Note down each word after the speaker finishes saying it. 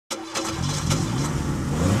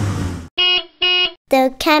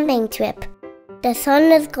the camping trip. The sun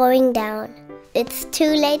is going down. It's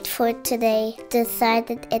too late for today,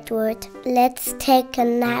 decided Edward. Let's take a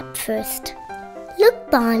nap first. Look,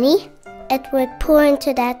 Bonnie, Edward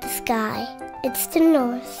pointed at the sky. It's the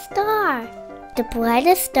North Star, the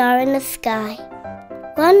brightest star in the sky.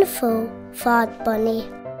 Wonderful, thought Bonnie.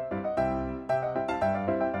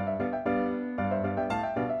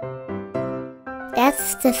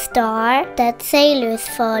 That's the star that sailors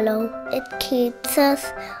follow. It keeps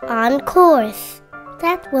us on course.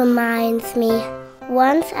 That reminds me,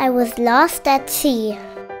 once I was lost at sea.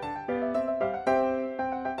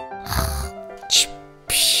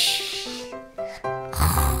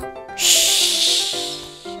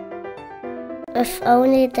 If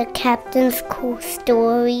only the captain's cool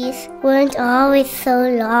stories weren't always so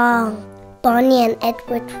long. Bonnie and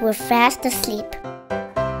Edward were fast asleep.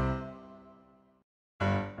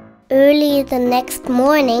 Early the next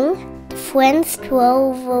morning, the friends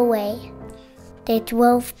drove away. They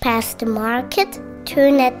drove past the market,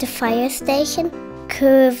 turned at the fire station,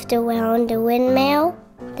 curved around the windmill,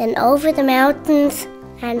 then over the mountains,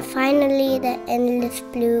 and finally the endless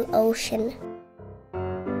blue ocean.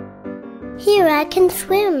 Here I can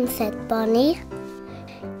swim, said Bonnie.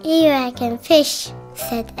 Here I can fish,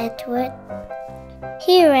 said Edward.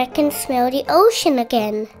 Here I can smell the ocean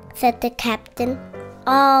again, said the captain.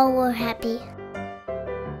 All were happy.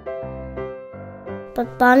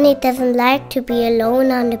 But Bonnie doesn't like to be alone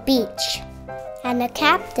on the beach. And the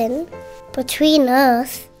captain, between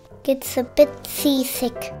us, gets a bit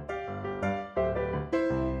seasick.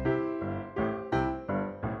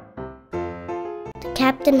 The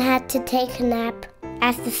captain had to take a nap.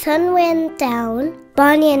 As the sun went down,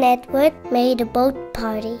 Bonnie and Edward made a boat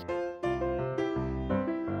party.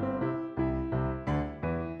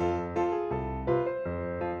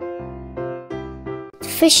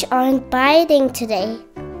 The fish aren't biting today.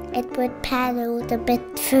 Edward paddled a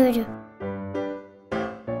bit further.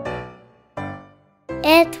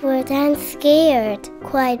 Edward, I'm scared,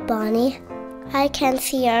 cried Bonnie. I can't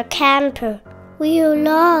see our camper. We're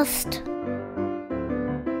lost.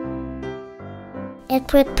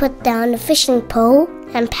 Edward put down the fishing pole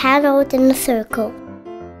and paddled in a circle.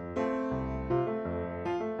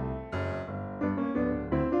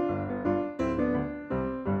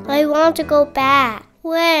 I want to go back.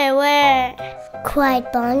 Where?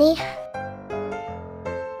 Cried Bonnie.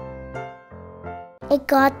 It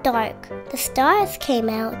got dark. The stars came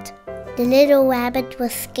out. The little rabbit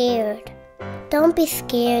was scared. Don't be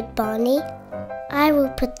scared, Bonnie. I will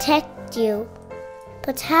protect you.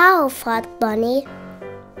 But how, thought Bonnie.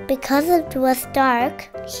 Because it was dark,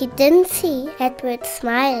 he didn't see Edward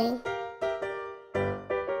smiling.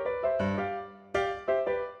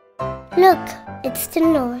 Look, it's the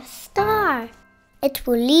North Star. It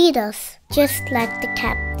will lead us, just like the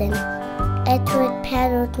captain. Edward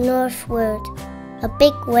paddled northward. A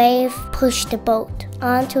big wave pushed the boat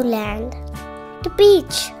onto land. The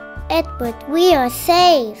beach! Edward, we are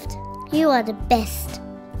saved! You are the best.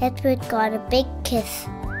 Edward got a big kiss.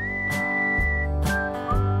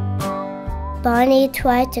 Bonnie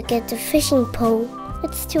tried to get the fishing pole.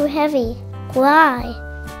 It's too heavy. Why?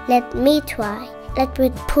 Let me try.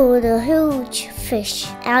 Edward pulled a huge fish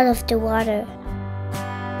out of the water.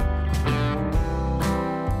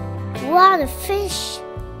 What a fish!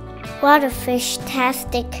 What a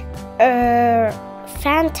fish-tastic,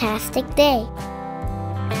 fantastic day.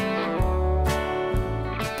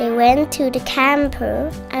 They went to the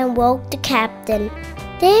camper and woke the captain.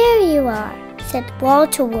 There you are, said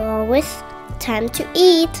Walter Walrus. Time to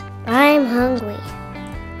eat. I'm hungry.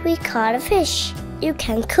 We caught a fish. You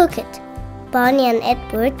can cook it. Bonnie and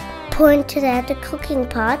Edward pointed at the cooking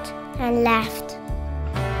pot and laughed.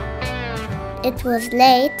 It was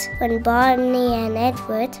late when Bonnie and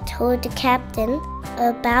Edward told the captain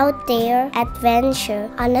about their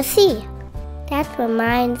adventure on the sea. That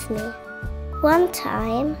reminds me, one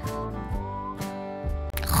time...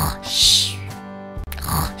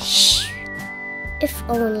 If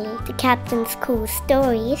only the captain's cool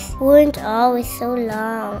stories weren't always so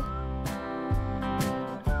long.